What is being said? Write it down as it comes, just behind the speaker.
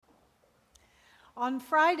On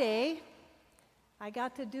Friday, I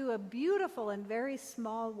got to do a beautiful and very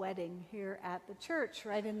small wedding here at the church,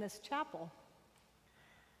 right in this chapel.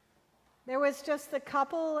 There was just the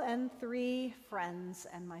couple and 3 friends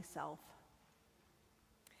and myself.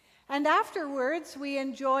 And afterwards, we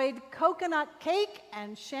enjoyed coconut cake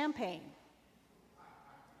and champagne.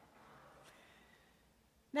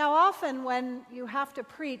 Now, often when you have to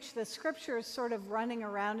preach, the scripture is sort of running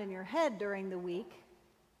around in your head during the week.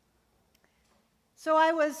 So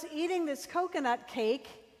I was eating this coconut cake,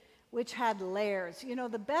 which had layers. You know,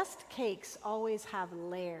 the best cakes always have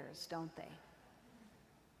layers, don't they?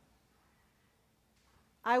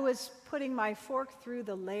 I was putting my fork through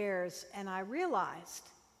the layers, and I realized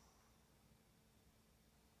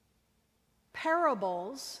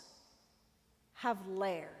parables have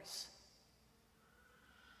layers.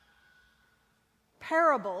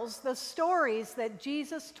 Parables, the stories that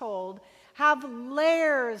Jesus told, have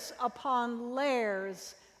layers upon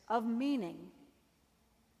layers of meaning.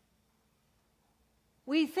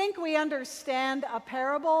 We think we understand a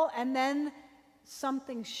parable, and then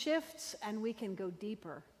something shifts and we can go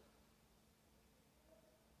deeper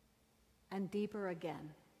and deeper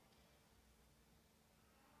again.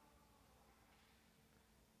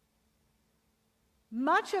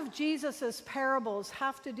 Much of Jesus' parables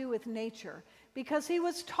have to do with nature because he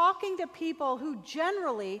was talking to people who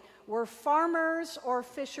generally were farmers or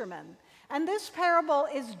fishermen. And this parable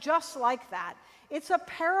is just like that. It's a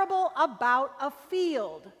parable about a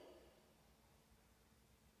field.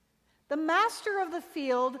 The master of the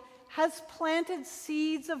field has planted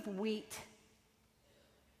seeds of wheat,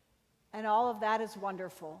 and all of that is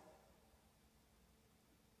wonderful.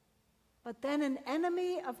 But then an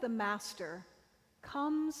enemy of the master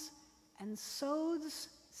comes and sows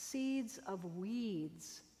seeds of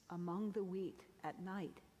weeds among the wheat at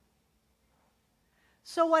night.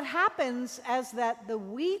 So what happens is that the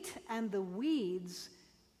wheat and the weeds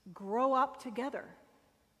grow up together.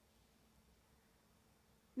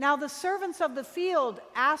 Now the servants of the field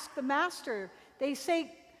ask the master, they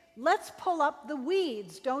say, "Let's pull up the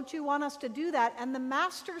weeds. Don't you want us to do that?" And the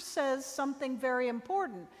master says something very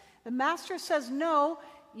important. The master says, "No,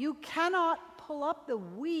 you cannot pull up the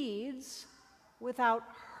weeds without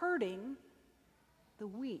hurting the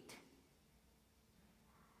wheat.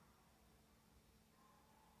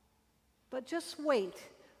 But just wait.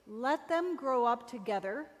 Let them grow up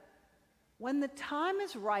together. When the time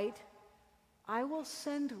is right, I will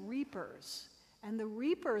send reapers, and the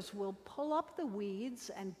reapers will pull up the weeds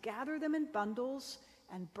and gather them in bundles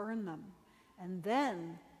and burn them. And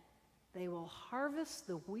then they will harvest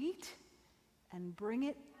the wheat and bring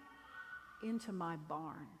it into my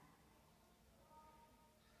barn."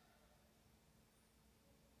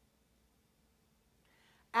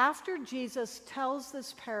 After Jesus tells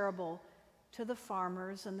this parable to the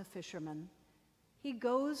farmers and the fishermen, he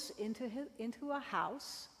goes into a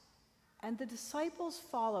house, and the disciples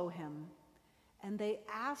follow him, and they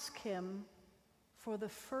ask him for the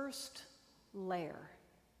first layer.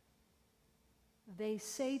 They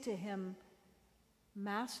say to him,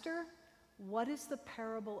 "Master, what is the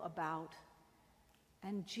parable about?"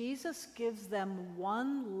 And Jesus gives them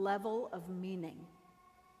one level of meaning.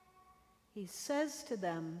 He says to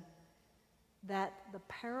them that the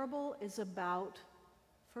parable is about,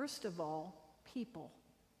 first of all, people.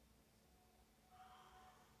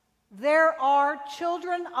 There are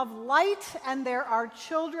children of light and there are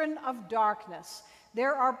children of darkness.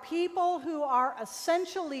 There are people who are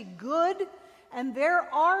essentially good, and there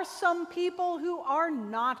are some people who are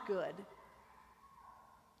not good.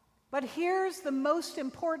 But here's the most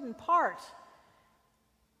important part.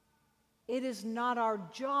 It is not our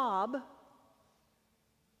job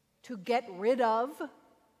to get rid of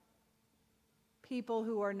people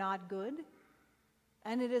who are not good,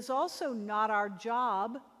 and it is also not our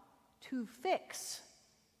job to fix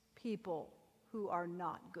people who are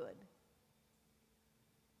not good.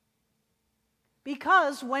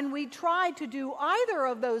 Because when we try to do either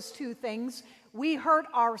of those two things, we hurt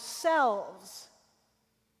ourselves.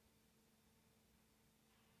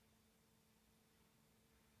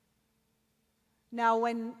 Now,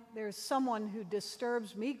 when there's someone who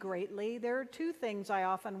disturbs me greatly, there are 2 things I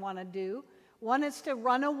often want to do. One is to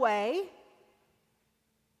run away,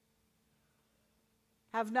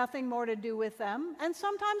 have nothing more to do with them, and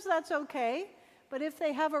sometimes that's okay, but if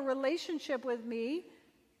they have a relationship with me,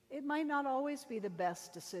 it might not always be the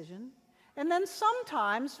best decision. And then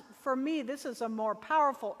sometimes, for me, this is a more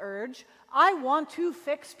powerful urge, I want to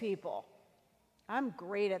fix people. I'm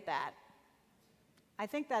great at that. I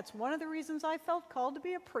think that's one of the reasons I felt called to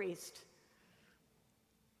be a priest.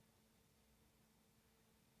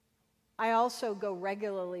 I also go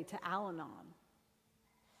regularly to Al-Anon.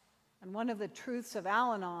 And one of the truths of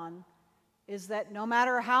Al-Anon is that no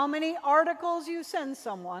matter how many articles you send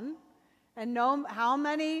someone, and how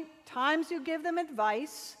many times you give them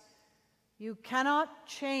advice, you cannot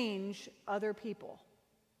change other people.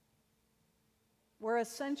 We're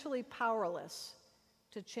essentially powerless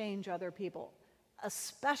to change other people,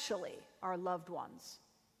 especially our loved ones.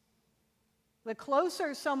 The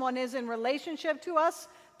closer someone is in relationship to us,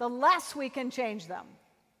 the less we can change them.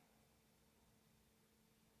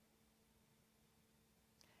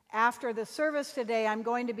 After the service today, I'm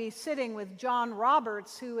going to be sitting with John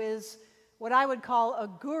Roberts, who is what I would call a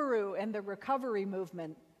guru in the recovery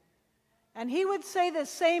movement. And he would say the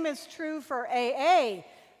same is true for AA.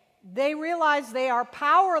 They realize they are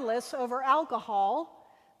powerless over alcohol,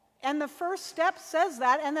 and the first step says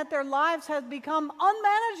that, and that their lives have become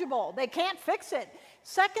unmanageable. They can't fix it.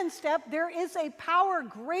 Second step, there is a power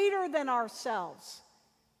greater than ourselves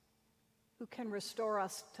who can restore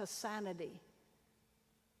us to sanity.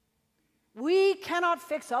 We cannot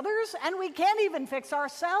fix others, and we can't even fix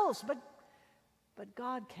ourselves, but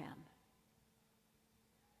God can.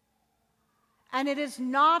 And it is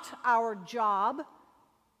not our job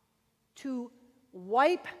to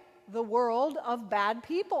wipe the world of bad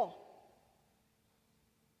people.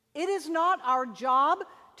 It is not our job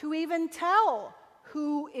to even tell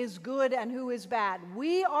who is good and who is bad.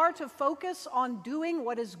 We are to focus on doing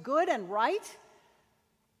what is good and right,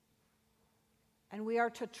 and we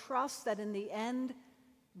are to trust that in the end,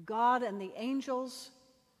 God and the angels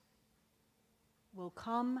will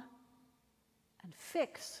come and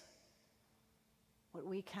fix what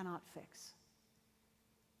we cannot fix.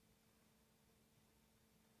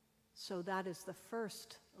 So that is the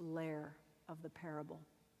first layer of the parable.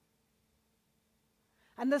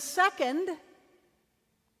 And the second,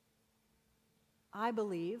 I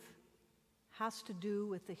believe, has to do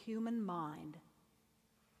with the human mind.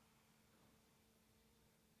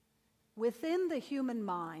 Within the human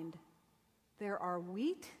mind, there are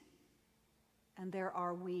wheat and there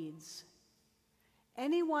are weeds.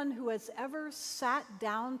 Anyone who has ever sat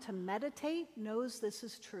down to meditate knows this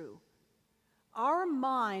is true. Our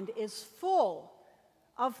mind is full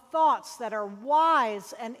of thoughts that are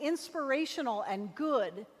wise and inspirational and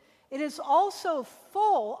good. It is also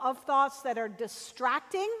full of thoughts that are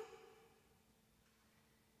distracting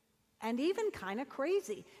and even kind of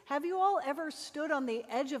crazy. Have you all ever stood on the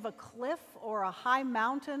edge of a cliff or a high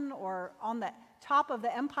mountain or on the top of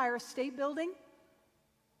the Empire State Building?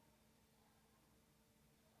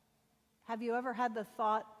 Have you ever had the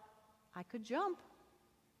thought, I could jump?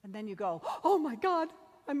 And then you go, oh my God,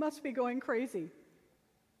 I must be going crazy.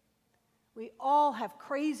 We all have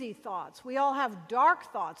crazy thoughts. We all have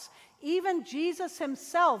dark thoughts. Even Jesus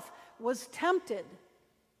himself was tempted.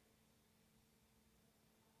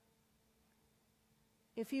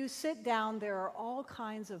 If you sit down, there are all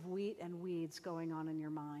kinds of wheat and weeds going on in your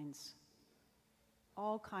minds.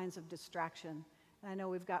 All kinds of distraction. And I know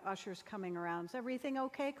we've got ushers coming around. Is everything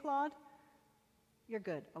okay, Claude? You're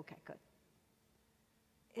good. Okay, good.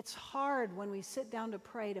 It's hard when we sit down to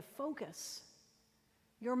pray to focus.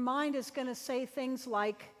 Your mind is going to say things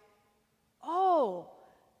like, oh,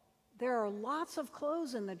 there are lots of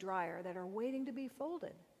clothes in the dryer that are waiting to be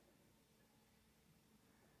folded.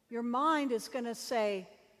 Your mind is going to say,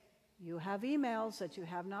 you have emails that you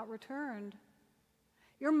have not returned.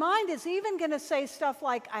 Your mind is even going to say stuff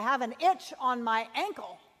like, I have an itch on my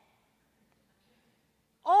ankle.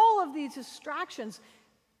 All of these distractions.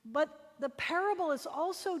 But the parable is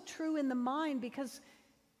also true in the mind because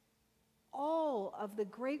all of the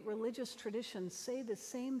great religious traditions say the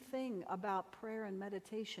same thing about prayer and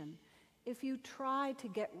meditation. If you try to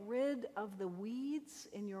get rid of the weeds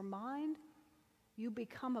in your mind, you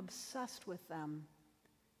become obsessed with them.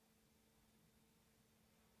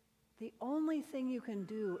 The only thing you can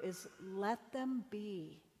do is let them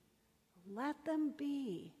be. Let them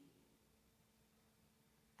be.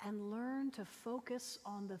 And learn to focus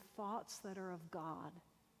on the thoughts that are of God.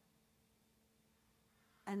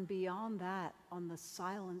 And beyond that, on the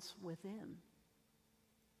silence within.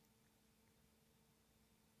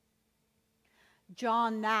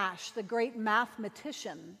 John Nash, the great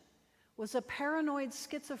mathematician, was a paranoid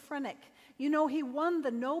schizophrenic. You know, he won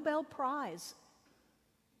the Nobel Prize.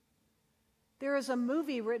 There is a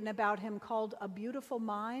movie written about him called A Beautiful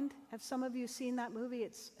Mind. Have some of you seen that movie?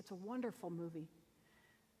 It's a wonderful movie.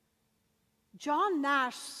 John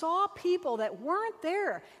Nash saw people that weren't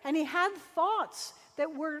there, and he had thoughts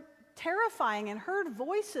that were terrifying and heard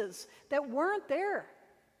voices that weren't there.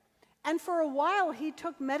 And for a while, he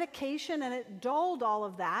took medication, and it dulled all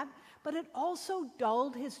of that. but it also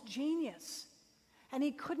dulled his genius, and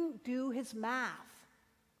he couldn't do his math.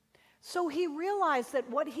 So he realized that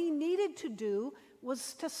what he needed to do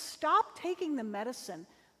was to stop taking the medicine,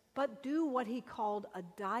 but do what he called a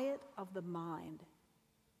diet of the mind.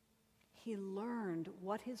 He learned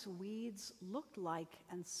what his weeds looked like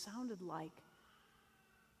and sounded like.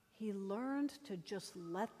 He learned to just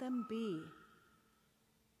let them be.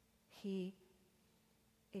 He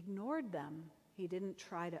ignored them. He didn't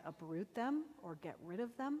try to uproot them or get rid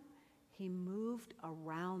of them. He moved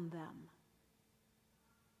around them.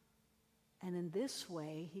 And in this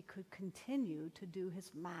way, he could continue to do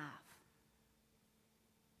his math.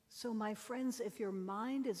 So, my friends, if your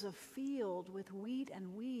mind is a field with wheat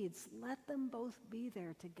and weeds, let them both be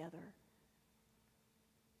there together.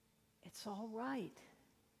 It's all right.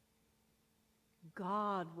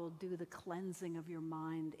 God will do the cleansing of your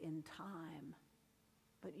mind in time,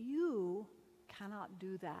 but you cannot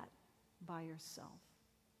do that by yourself.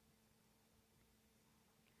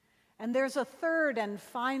 And there's a third and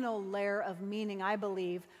final layer of meaning, I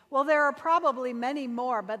believe. Well, there are probably many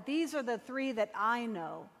more, but these are the three that I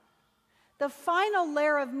know. The final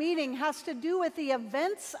layer of meaning has to do with the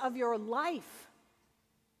events of your life.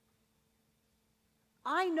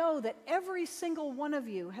 I know that every single one of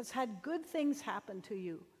you has had good things happen to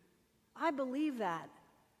you. I believe that.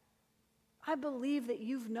 I believe that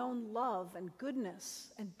you've known love and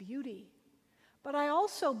goodness and beauty. But I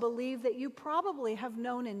also believe that you probably have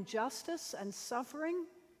known injustice and suffering,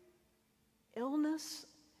 illness,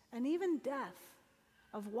 and even death.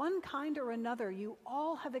 Of one kind or another, you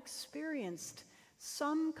all have experienced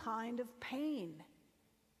some kind of pain.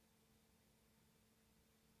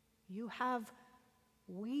 You have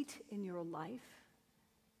wheat in your life,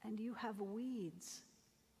 and you have weeds.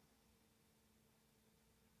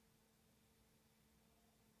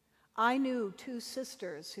 I knew two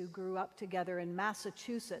sisters who grew up together in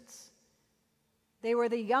Massachusetts. They were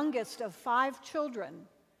the youngest of 5 children.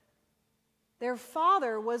 Their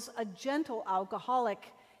father was a gentle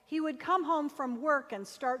alcoholic. He would come home from work and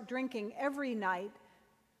start drinking every night,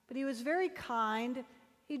 but he was very kind.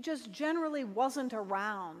 He just generally wasn't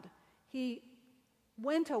around. He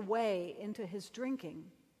went away into his drinking.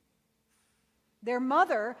 Their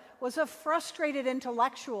mother was a frustrated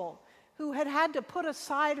intellectual who had had to put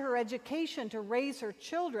aside her education to raise her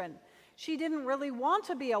children. She didn't really want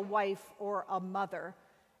to be a wife or a mother,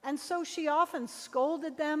 and so she often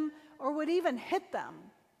scolded them or would even hit them.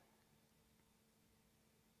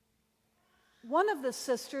 One of the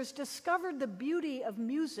sisters discovered the beauty of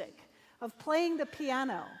music, of playing the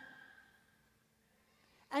piano.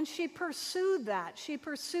 And she pursued that. She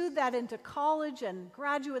pursued that into college and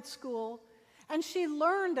graduate school. And she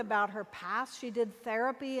learned about her past. She did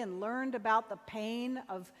therapy and learned about the pain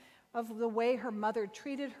of the way her mother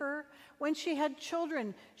treated her. When she had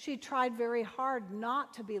children, she tried very hard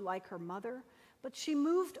not to be like her mother. But she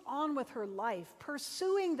moved on with her life,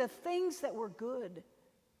 pursuing the things that were good.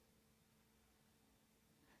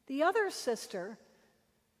 The other sister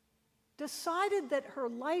decided that her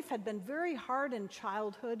life had been very hard in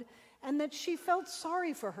childhood and that she felt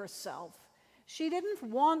sorry for herself. She didn't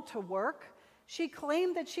want to work. She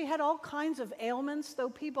claimed that she had all kinds of ailments, though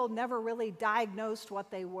people never really diagnosed what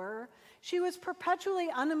they were. She was perpetually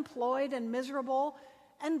unemployed and miserable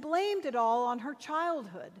and blamed it all on her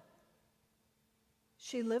childhood.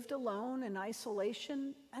 She lived alone in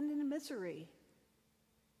isolation and in misery.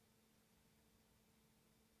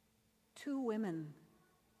 2 women,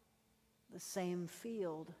 the same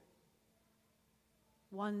field.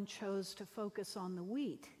 One chose to focus on the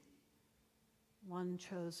wheat. One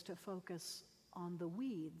chose to focus on the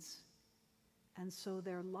weeds. And so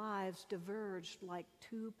their lives diverged like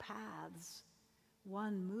 2 paths,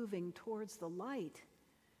 one moving towards the light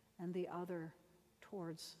and the other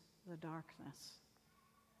towards the darkness.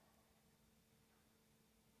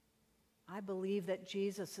 I believe that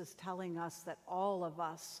Jesus is telling us that all of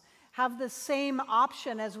us have the same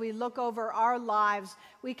option as we look over our lives.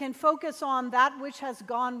 We can focus on that which has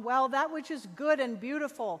gone well, that which is good and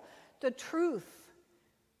beautiful, the truth.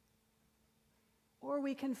 Or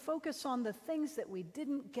we can focus on the things that we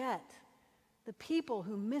didn't get, the people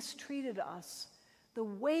who mistreated us, the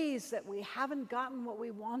ways that we haven't gotten what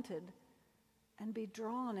we wanted, and be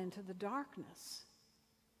drawn into the darkness.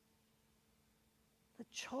 The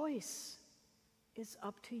choice is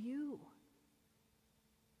up to you.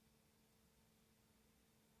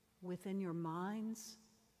 Within your minds,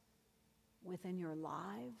 within your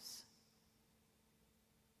lives.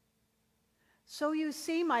 So you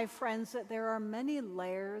see, my friends, that there are many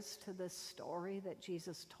layers to this story that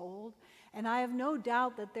Jesus told, And I have no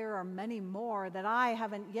doubt that there are many more that I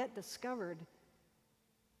haven't yet discovered.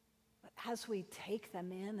 But as we take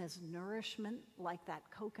them in as nourishment, like that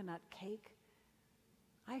coconut cake,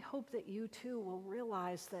 I hope that you too will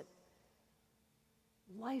realize that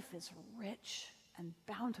life is rich and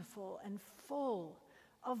bountiful and full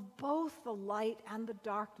of both the light and the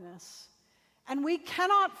darkness. And we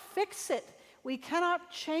cannot fix it. We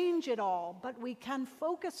cannot change it all, but we can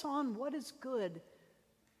focus on what is good.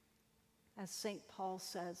 As St. Paul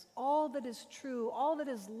says, all that is true, all that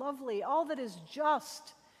is lovely, all that is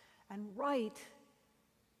just and right,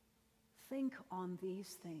 think on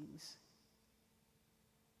these things.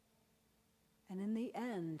 And in the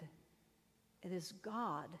end, it is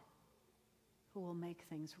God who will make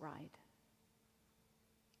things right.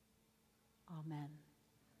 Amen.